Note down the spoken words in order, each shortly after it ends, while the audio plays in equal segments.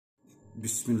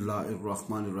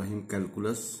Bismillahirrahmanirrahim.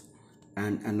 Calculus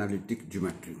and Analytic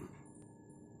Geometry.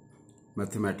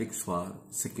 Mathematics for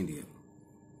second year.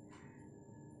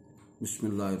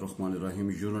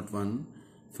 Bismillahirrahmanirrahim. Unit 1.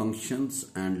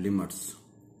 Functions and limits.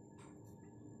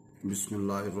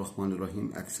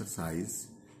 Bismillahirrahmanirrahim. Exercise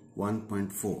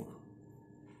 1.4.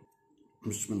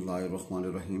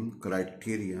 Bismillahirrahmanirrahim.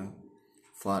 Criteria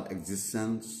for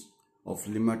existence of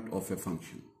limit of a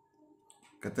function.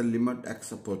 कहते limit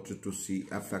x approaches to c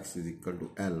fx is equal to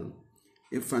L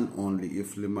if and only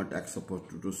if limit x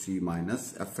approaches to c minus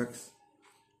fx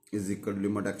is equal to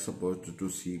limit x approaches to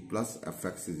c plus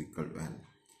fx is equal to L.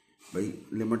 भाई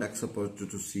limit x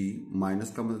approaches to c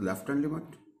minus का मतलब left hand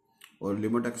limit और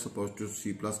limit x approaches to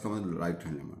c plus का मतलब right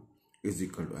hand limit is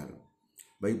equal to L.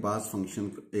 भाई बास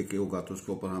function एक होगा तो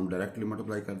उसके ऊपर हम डायरेक्ट लिमिट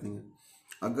अप्लाई कर देंगे.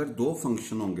 अगर दो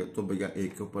फंक्शन होंगे तो भैया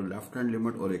एक के ऊपर लेफ्ट हैंड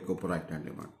लिमिट और एक के ऊपर राइट हैंड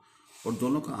लिमिट और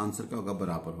दोनों का आंसर क्या होगा,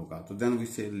 बराबर होगा. तो देन वी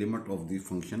से limit of the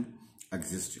function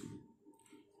existing.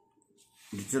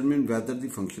 Determine whether the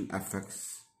function fx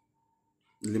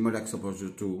limit x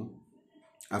approaches to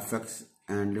fx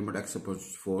and limit x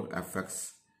approaches for fx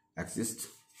exist.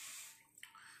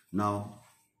 Now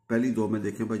पहली दो में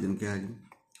देखें भाई जिनके है जी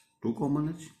टू कॉमन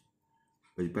है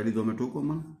भाई. पहली दो में टू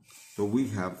कॉमन तो we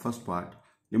have first part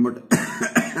limit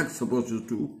x approaches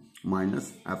to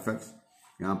minus fx.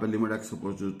 यहाँ पे लिमिट x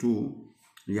अप्रोचेस टू,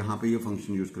 यहाँ पे ये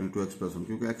फंक्शन यूज करेंगे 2x प्लस 1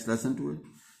 क्योंकि x लेस देन 2 है.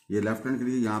 ये लेफ्ट हैंड के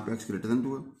लिए, यहाँ पे x ग्रेटर देन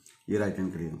 2 है, ये राइट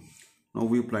हैंड के लिए. Now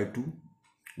we apply 2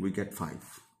 we get 5.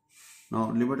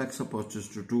 Now limit x approaches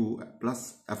to 2 plus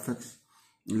fx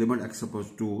limit x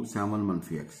approaches to 7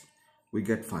 मनफी x वी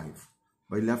गेट 5.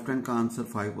 भाई लेफ्ट हैंड का आंसर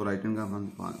 5 और राइट हैंड का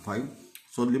 5.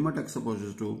 So limit x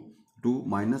approaches to 2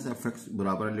 minus fx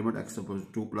बराबर है limit x approaches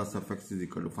to 2 plus fx is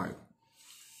equal to 5.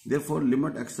 Therefore,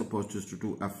 limit x approaches to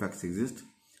 2 fx exists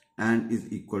and is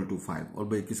equal to 5. और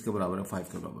भाई किसके बराबर है, 5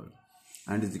 के बराबर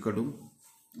है. and is equal to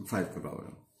 5 के बराबर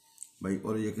है भाई.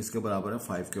 और ये किसके बराबर है,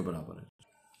 5 के बराबर है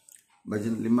भाई.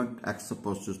 जिन limit x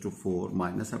approaches to 4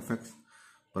 minus fx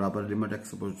बराबर limit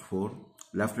x approaches to 4.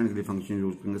 Left hand के लिए फंक्शन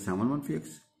यूज करेंगे 7 1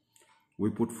 x. We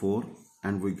put 4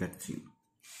 and we get 3.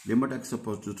 Limit x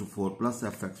approaches to 4 plus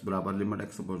fx बराबर limit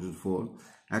x approaches to 4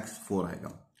 x 4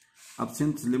 आएगा. अब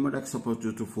since limit x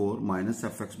approaches to 4 minus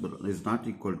fx is not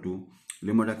equal to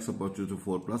limit x approaches to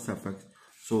 4 plus fx,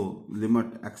 so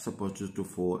limit x approaches to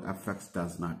 4 fx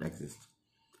does not exist.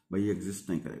 भाई ये exist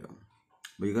नहीं करेगा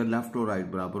भाई. अगर left और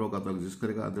right बराबर होगा तो exist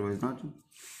करेगा, otherwise not.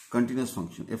 Continuous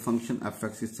function. A function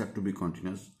fx is said to be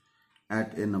continuous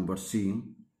at a number c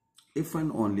if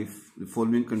and only if the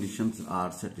following conditions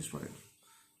are satisfied.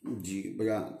 जी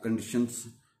भैया conditions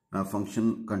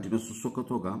function continuous उस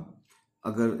वक्त होगा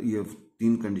अगर ये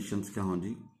तीन कंडीशंस क्या हों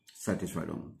जी, सेटिस्फाइड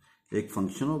हों. एक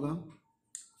फंक्शन होगा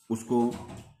उसको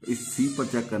इस सी पर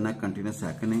चेक करना है कंटिन्यूस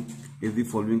है कि नहीं. If the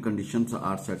following conditions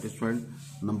are satisfied.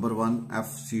 Number 1 F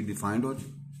C defined हो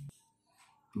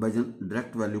भाई जन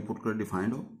डायरेक्ट वैल्यू पुट कर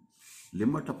डिफाइंड हो.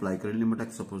 लिमिट अप्लाई करें limit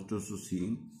x suppose to C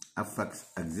F x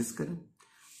exist करें.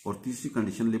 और तीसरी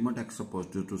condition limit x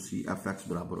suppose to C F x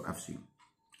बराबर एफ सी.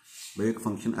 भाई एक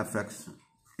फंक्शन एफ एक्स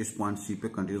इस पॉइंट सी पे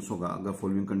कंटिन्यूस होगा अगर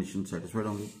फॉलोइंग कंडीशन सेटिस्फाइड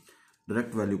होंगी.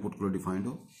 डायरेक्ट वैल्यू पुट करो डिफाइंड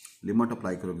हो, लिमिट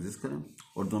अप्लाई करो एग्जिस्ट करें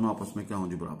और दोनों आपस में क्या हों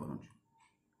जी, बराबर हों.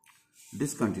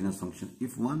 Discontinuous function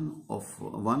if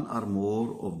one are more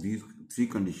of these three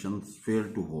conditions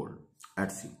fail to hold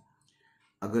eight सी.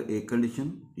 अगर एक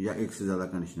कंडीशन या एक से ज्यादा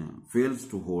कंडीशन है fails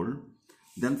to hold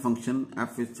then function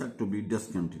F is said to be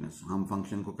discontinuous. हम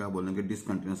फंक्शन को क्या बोलेंगे,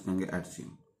 डिसकंटिन्यूस कहेंगे एट सी.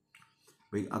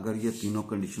 भाई अगर ये तीनों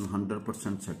कंडीशन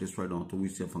 100% सेटिस्फाइड हो तो वी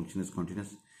से function is continuous.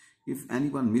 If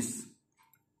anyone miss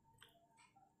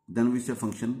then we से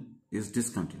function is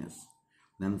discontinuous.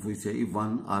 Then we से if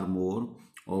one are more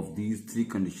of these three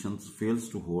conditions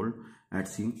fails to hold eight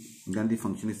C then the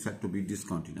function is said to be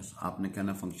discontinuous. आपने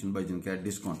कहना function भाई जिनका है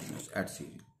discontinuous at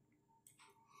सी.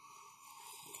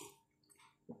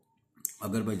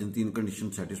 अगर भाई जिन तीन कंडीशन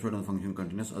सेटिस्फाइड हो function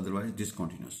continuous, otherwise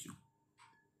discontinuous.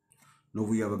 Now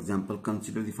we have example.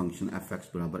 Consider the function fx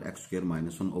बराबर x square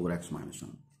minus 1 over x minus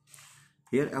 1.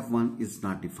 Here f1 is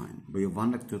not defined. भाई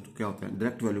 1 रखते हो तो क्या होता है,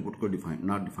 डायरेक्ट वैल्यू पुट करो डिफाइंड,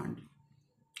 नॉट डिफाइंड.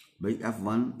 भाई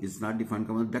f1 is not defined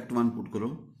का मतलब डायरेक्ट 1 पुट करो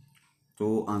तो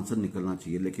आंसर निकलना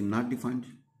चाहिए, लेकिन नॉट डिफाइंड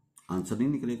आंसर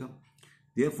नहीं निकलेगा.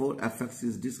 Therefore fx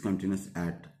is discontinuous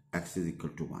at x is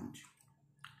equal to 1.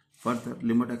 Further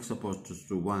limit x approaches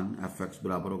to 1 fx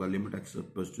बराबर होगा limit x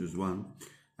approaches to 1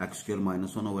 x square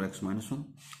minus 1 over x minus 1.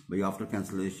 भाई after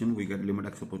cancellation we get limit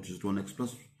x approaches to 1x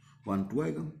plus 1 2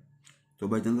 आएगा. तो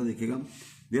भाई जनता देखिएगा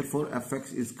therefore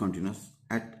fx is continuous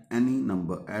at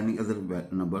any other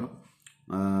number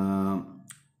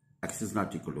x is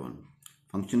not equal to 1.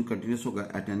 Function continuous होगा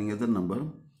at any other number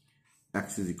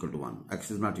x is equal to 1,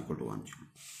 x is not equal to 1।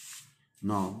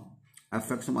 Now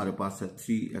F x हमारे पास है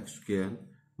 3x square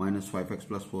minus 5x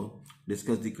plus 4।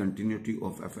 Discuss the continuity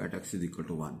of f eight x is equal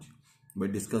to 1। By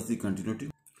discuss the continuity,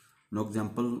 know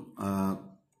example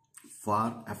for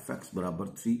fx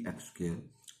बराबर 3x square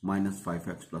minus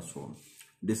 5x plus 4।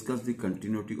 Discuss the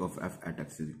continuity of f eight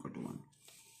x is equal to 1।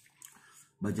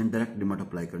 भाई जन direct limit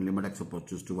apply करें, limit x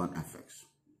approaches to 1 fx।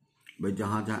 भाई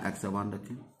जहां जहां x 1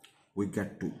 रखें we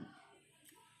get 2।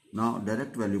 Now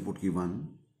direct value put की 1,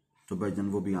 तो भाई जन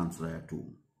वो भी आंसर आया 2।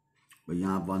 भाई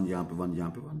यहाँ 1, यहाँ पे 1, यहाँ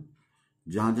पे 1।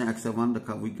 जहां जहां x 1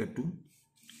 रखा we get 2,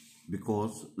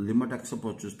 because limit x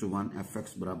approaches to 1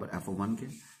 fx बराबर f of 1 के,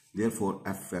 therefore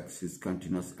fx is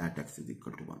continuous at x is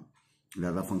equal to 1।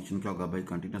 लिहाजा फंक्शन क्या होगा भाई,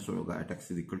 कंटिन्यूस होगा eight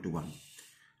x is equal to 1।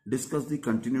 Discuss the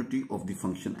continuity of the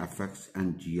function fx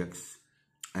and gx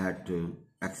at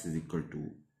x is equal to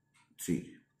 3.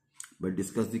 But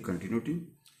discuss the continuity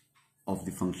of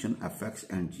the function fx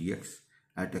and gx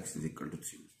at x is equal to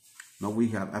 3. Now we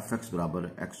have fx बराबर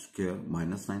x square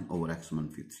minus 9 over x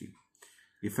minus 3.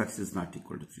 If x is not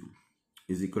equal to 3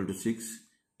 is equal to 6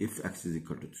 if x is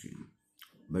equal to 3.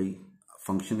 भाई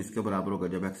function इसके बराबर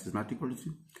होगा जब x is not equal to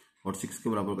 3 और 6 के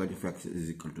बराबर होगा जब x is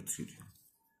equal to 3।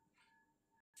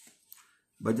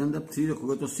 बजन जब 3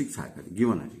 रखोगे तो 6 आएगा,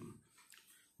 गिवन है जी।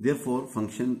 Therefore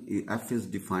function f is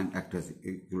defined act as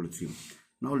equal to 3।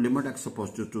 Now limit x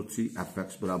approaches to 3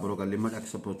 fx बराबर होगा limit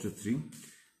x approaches 3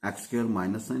 x square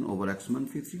minus 9 over x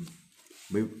minus 3।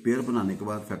 भाई पेयर बनाने के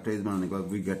बाद, फैक्टराइज बनाने के बाद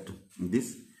वी गेट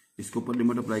दिस, इसके ऊपर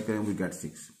लिमिट अप्लाई करें वी गेट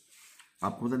 6।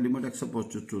 आपको पता limit x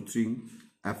approaches to 3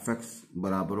 fx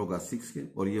बराबर होगा 6 के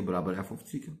और ये बराबर f ऑफ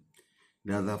 3 के,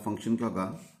 लिहाजा फंक्शन क्या होगा,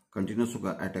 कंटिन्यूस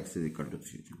होगा eight x is equal to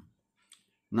 3।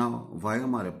 Now y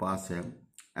हमारे पास है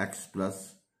x प्लस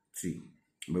 3।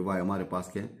 भाई y हमारे पास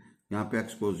क्या है, यहाँ पे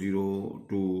x को 0,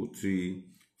 2, 3,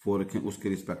 4 रखें, उसके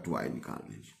रिस्पेक्ट y निकाल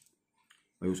लीजिए।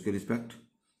 भाई उसके रिस्पेक्ट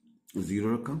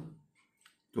 0 रखा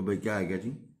तो भाई क्या आएगा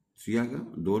जी, 3 आएगा।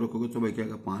 2 रखोगे तो भाई क्या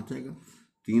आएगा, 5 आएगा।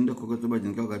 3 रखोगे तो भाई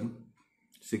जिनका होगा जी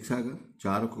 6 आएगा।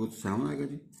 4 रखोगे तो 7 आएगा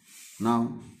जी। Now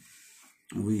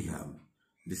we have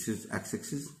this is x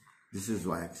axis, this is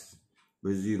y axis.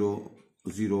 भाई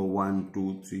 0, 1, 2,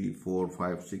 3, 4,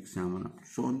 5, 6, 7 अप टू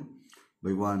सो ऑन।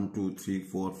 भाई 1, 2, 3,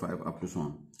 4, 5 अप टू सो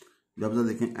ऑन। जब तक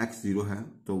देखें x 0 है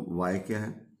तो y क्या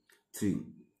है, 3।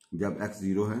 जब x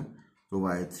 0 है तो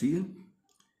y 3 है।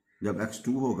 जब x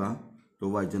 2 होगा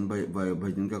तो y जन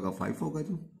भाईजन क्या होगा, 5 होगा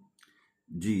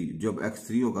जी। जब x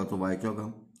 3 होगा तो y क्या होगा,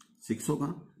 6 होगा।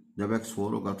 जब x 4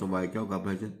 होगा तो y क्या होगा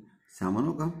भाईजन, 7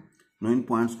 होगा। नो इन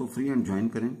पॉइंट्स को फ्री एंड ज्वाइन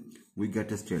करें, we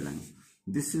get a straight line.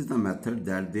 This is the method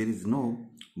that there is no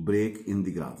break in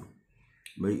the graph.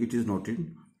 भाई it is noted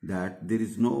that there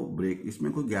is no break,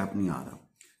 इसमें कोई gap नहीं आ रहा,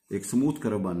 एक smooth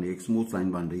curve बन रही है, एक स्मूथ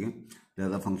लाइन बन रही है,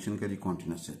 लिहाजा फंक्शन का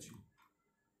कॉन्टिन्यूस है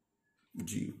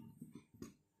जी।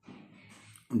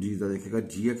 देखिएगा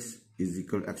gx is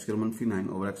equal x square minus 9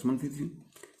 over x minus 3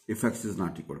 if x is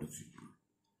not equal to 3।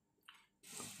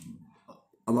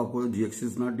 अब आपको gx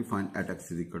is not defined at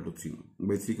x is equal to 3।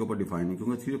 भाई 3 के ऊपर डिफाइन है,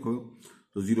 क्योंकि 3 रखोगे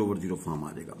तो 0 ओवर 0 फॉर्म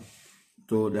आ जाएगा,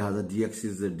 तो लिहाजा gx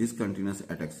is discontinuous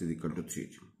at x is equal to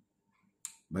 3।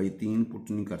 भाई 3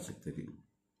 पुट नहीं कर सकते जी,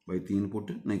 भाई 3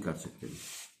 पुट नहीं कर सकते।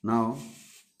 Now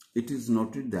it is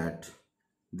noted that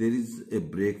there is a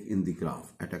break in the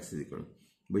graph at x is equal.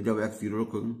 भाई जब x 0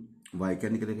 रखोगे y क्या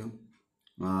निकलेगा,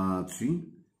 3।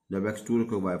 जब x 2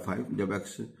 रखोगे y 5। जब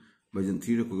x भाई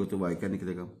 3 रखोगे तो y क्या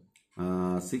निकलेगा,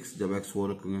 6। जब x 4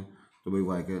 रखोगे तो भाई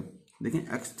y क्या, देखें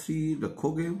x 3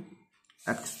 रखोगे,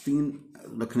 x 3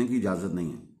 रखने की इजाजत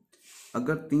नहीं है।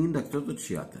 अगर 3 रखते हो तो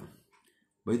 6 आता है,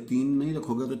 भाई 3 नहीं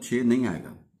रखोगे तो 6 नहीं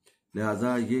आएगा।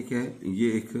 लिहाजा ये क्या है,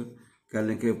 ये एक कह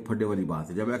लें कि फड्डे वाली बात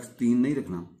है। जब x 3 नहीं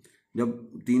रखना,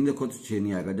 जब 3 रखो तो 6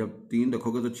 नहीं आएगा, जब 3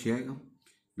 रखोगे तो 6 आएगा।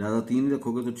 लिहाजा 3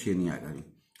 रखोगे तो 6 नहीं आएगा जी।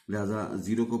 लिहाजा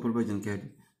 0 के ऊपर भाई जन क्या है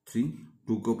 3,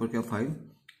 2 के ऊपर क्या 5,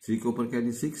 3 के ऊपर क्या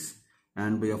है 6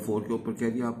 एंड भैया 4 के ऊपर क्या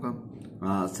है आपका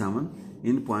 7।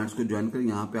 इन पॉइंट्स को ज्वाइन कर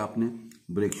यहाँ पे आपने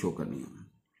ब्रेक शो करनी है।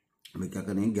 भाई क्या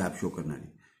करनी है, गैप शो करना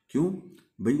है। क्यों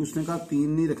भाई, उसने कहा 3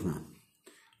 नहीं रखना।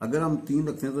 अगर हम 3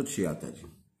 रखते हैं तो 6 आता है जी।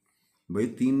 भाई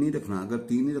 3 नहीं रखना, अगर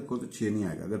 3 नहीं रखो तो 6 नहीं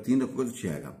आएगा, अगर 3 रखोगे तो 6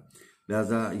 आएगा।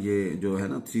 लिहाजा ये जो है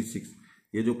ना 3, 6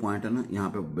 ये जो पॉइंट है ना, यहाँ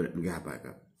पे गैप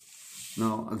आएगा।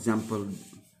 Now example,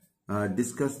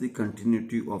 discuss the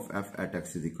continuity of f eight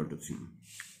x is equal to 3।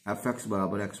 fx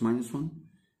बराबर x minus 1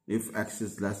 if x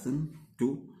is less than 2।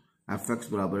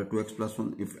 fx बराबर 2x plus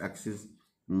 1 if x is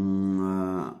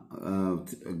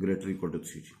greater equal to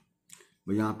 3।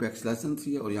 भाई यहाँ पे x लेस देन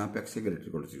 3 है और यहाँ पे x से ग्रेटर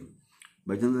इक्वल टू 3।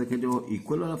 भाईजान देखें जो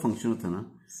इक्वल वाला फंक्शन होता है ना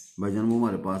भाईजान, वो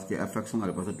हमारे पास क्या एफ एक्स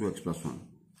हमारे पास है 2x+1,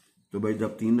 तो भाई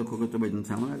जब 3 रखोगे तो भाईजान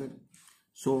 7 आएगा।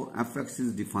 सो F x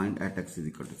is defined at x is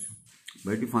equal to 3,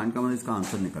 भाई डिफाइंड का मतलब इसका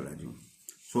आंसर निकल है जी।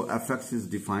 सो F x is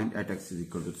defined at x is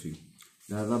equal to 3,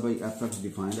 लिहाजा भाई F x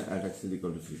defined at x is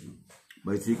equal to 3,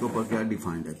 भाई 3 के ऊपर क्या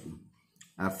डिफाइंड है जी,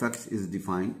 F x is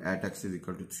defined at x is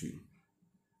equal to 3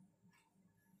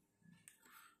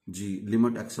 ji.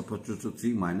 Limit x approaches to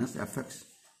 3 minus F x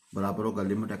बराबर होगा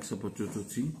limit x approaches to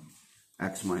 3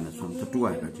 x minus 1, तो 2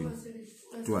 आएगा जी,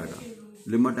 2 आएगा।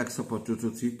 Limit x approaches to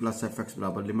 3 plus F x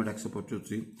बराबर limit x approaches to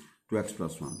 3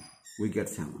 2x+1, we get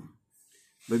 7।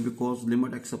 But because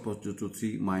limit x approaches to 3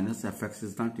 minus fx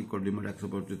is not equal to limit x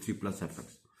approaches to 3 plus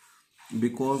fx,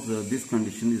 because this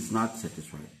condition is not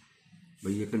satisfied,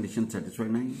 भाई ये condition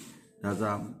satisfied नहीं,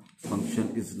 लिहाजा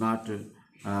function is not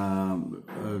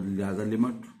लिहाजा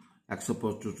limit x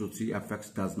approaches to 3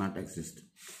 fx does not exist,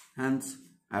 hence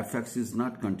fx is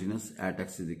not continuous at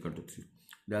x is equal to 3,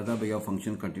 लिहाजा भैया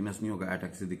function continuous नहीं होगा at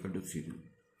x is equal to 3,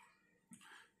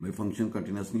 भाई function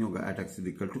continuous नहीं होगा at x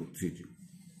is equal to 3,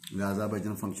 लिहाजा भाई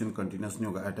जन फंक्शन कंटिन्यूस नहीं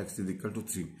होगा eight x is equal to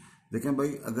 3। देखें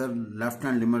भाई अगर लेफ्ट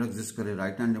हैंड लिमिट एग्जिस्ट करे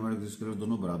राइट हैंड लिमिट एग्जिस्ट करे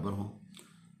दोनों बराबर हो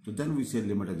तो देन वी से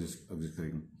लिमिट एग्जिस्ट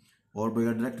करेंगे, और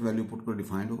भैया डायरेक्ट वैल्यू पुट कर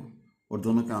डिफाइंड हो और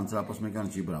दोनों के आंसर आपस में क्या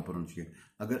होना चाहिए, बराबर होना चाहिए।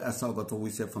 अगर ऐसा होगा तो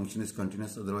वी से function is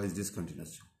continuous, otherwise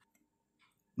discontinuous.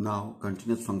 Now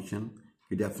continuous function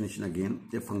की definition again,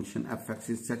 a function F x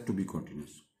is set to be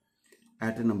continuous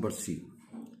at A number C,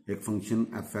 एक फंक्शन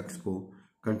एफ एक्स को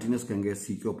कंटिन्यूस कहेंगे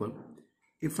सी के ऊपर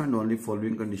if and only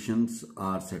following conditions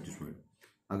are satisfied,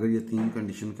 अगर ये 3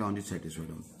 condition क्या होंगी सेटिस्फाइड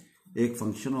हो। एक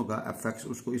फंक्शन होगा एफ एक्स,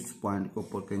 उसको इस पॉइंट के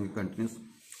ऊपर कहेंगे कंटिन्यूस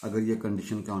अगर ये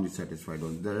कंडीशन क्या होंगी सेटिस्फाइड हो,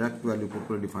 डायरेक्ट वैल्यू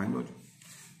पर डिफाइंड हो,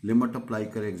 लिमिट अप्लाई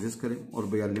करे एग्जिस्ट करे और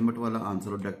भैया लिमिट वाला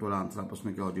आंसर और डायरेक्ट वाला आंसर आपस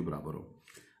में क्या हो जी, बराबर हो।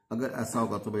 अगर ऐसा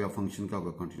होगा तो भैया फंक्शन क्या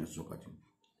होगा, कंटिन्यूस होगा जी।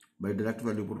 भाई डायरेक्ट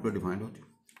वैल्यू पुट कर डिफाइंड हो,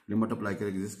 लिमिट अप्लाई करे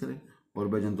एग्जिस्ट करे और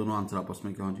भाई जन दोनों आंसर आपस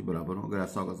में क्या हो जी, बराबर हो। अगर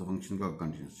ऐसा होगा तो फंक्शन क्या होगा,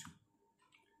 कंटिन्यूस।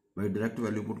 भाई डायरेक्ट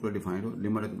वैल्यू पुट कर डिफाइंड हो,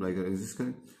 लिमिट अप्लाई कर एग्जिस्ट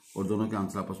करें और दोनों के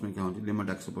आंसर आपस में क्या होती है, limit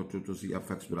x approaches to C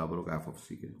F x बराबर होगा एफ ऑफ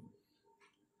सी के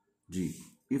जी।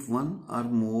 If one are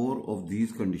more of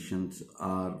these conditions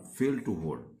are fail to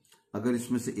hold, अगर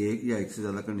इसमें से एक या एक से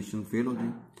ज्यादा कंडीशन फेल हो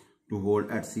जाए to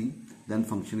hold eight C, then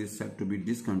function is set to be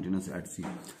discontinuous eight सी,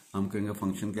 हम कहेंगे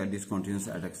फंक्शन क्या discontinuous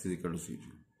eight x is equal to सी।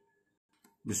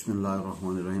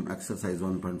 बिस्मिल्लाहिर्रहमानिर्रहीम, exercise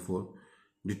 1.4,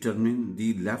 determine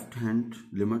the left hand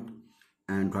limit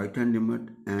and right hand limit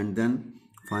and then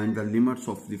find the limits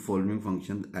of the following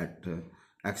functions at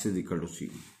x is equal to c.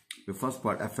 The first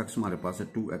part f x हमारे पास है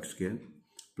 2x square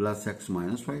plus x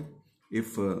minus 5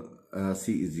 if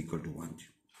c is equal to 1.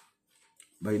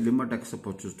 By limit x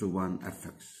approaches to 1 f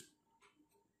x,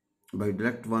 by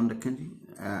direct 1 रखें जी,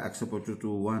 x approaches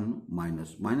to 1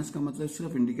 minus, minus का मतलब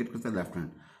सिर्फ indicate करता है left hand,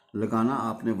 लगाना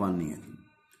आपने 1 नहीं है,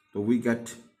 तो we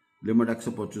get limit x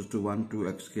approaches to 1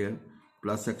 2x square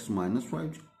plus x minus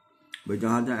 5, भाई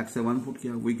जहां जहां एक्स से 1 पुट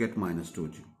किया we get -2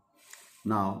 ji.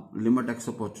 Now limit x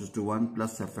approaches to 1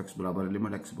 plus F x बराबर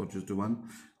limit x approaches to 1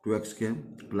 2x के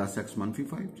प्लस एक्स -5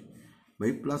 जी।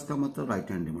 भाई plus का मतलब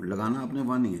राइट हैंड लिमिट, लगाना आपने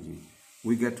 1 ही है जी,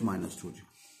 वी गेट -2 जी।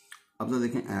 अब तो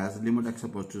देखें age limit x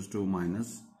approaches to -1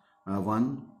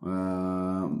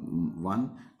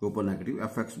 के ऊपर नेगेटिव,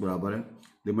 एफ एक्स बराबर है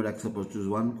लिमिट एक्स अप्रोचेस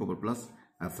 1 के ऊपर प्लस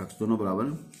एफ एक्स, दोनों बराबर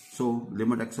है। So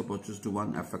limit x approaches to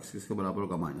 1 F x किसके बराबर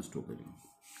होगा, -2 के लिए।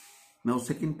 Now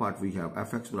second part we have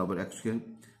F x बराबर x square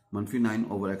 -9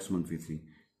 over x -3,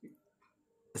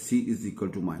 C is equal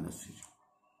to -3।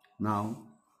 Now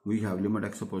we have limit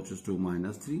x approaches to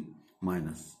 -3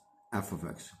 minus F of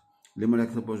x, limit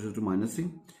x approaches to -3,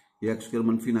 ये x square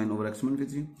 -9 over x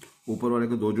 -3, ऊपर वाले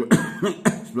के दो जो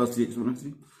x plus 3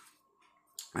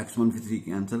 x -3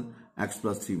 cancel, x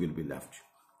plus 3 will be left,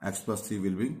 x plus 3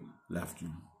 will be left.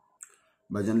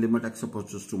 By then limit x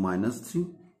approaches to -3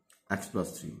 x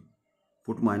plus 3,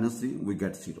 put -3 we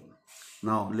get 0.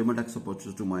 Now limit x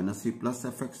approaches to -3 plus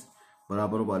fx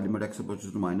बराबर होगा limit x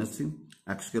approaches to -3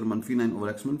 x square -9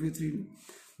 over x -3,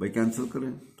 भाई cancel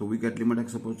करें तो we get limit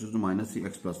x approaches to -3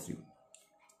 x plus 3,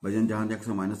 भाई जहां x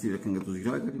का -3 रखेंगे तो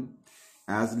 0 आएगा।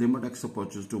 Age limit x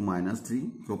approaches to -3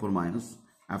 के ऊपर माइनस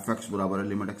fx बराबर है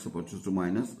limit x approaches to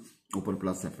minus ऊपर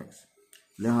प्लस fx,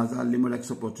 लिहाजा limit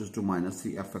x approaches to -3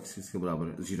 F x इसके बराबर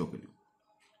है 0 के लिए।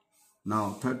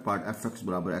 Now third part F x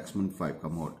बराबर x -5 का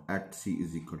mode eight c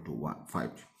is equal to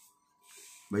 5,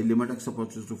 भाई limit x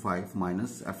approaches to 5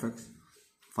 minus F x,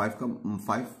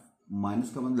 5 minus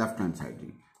का मतलब left hand side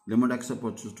he, limit x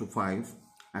approaches to 5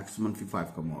 x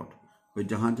 -5 का मोड, भाई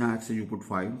जहां जहां x से you put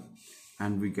 5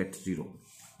 and we get 0,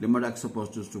 limit x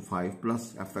opposite to 5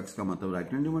 plus F x का मतलब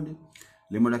right hand limit है,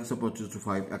 limit x opposite to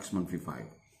 5 x -5,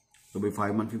 तो भाई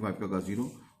 5 - 5 क्या होगा 0,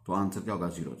 तो आंसर क्या होगा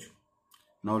 0।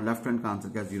 नाउ लेफ्ट हैंड का आंसर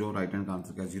क्या 0, राइट हैंड का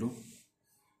आंसर क्या 0।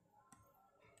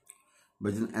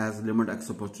 बजन age limit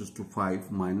x opposite to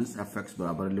 5 minus F x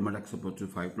बराबर limit x opposite to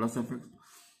 5 plus F x,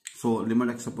 so limit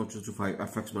x opposite to 5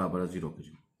 F x बराबर है 0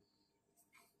 के।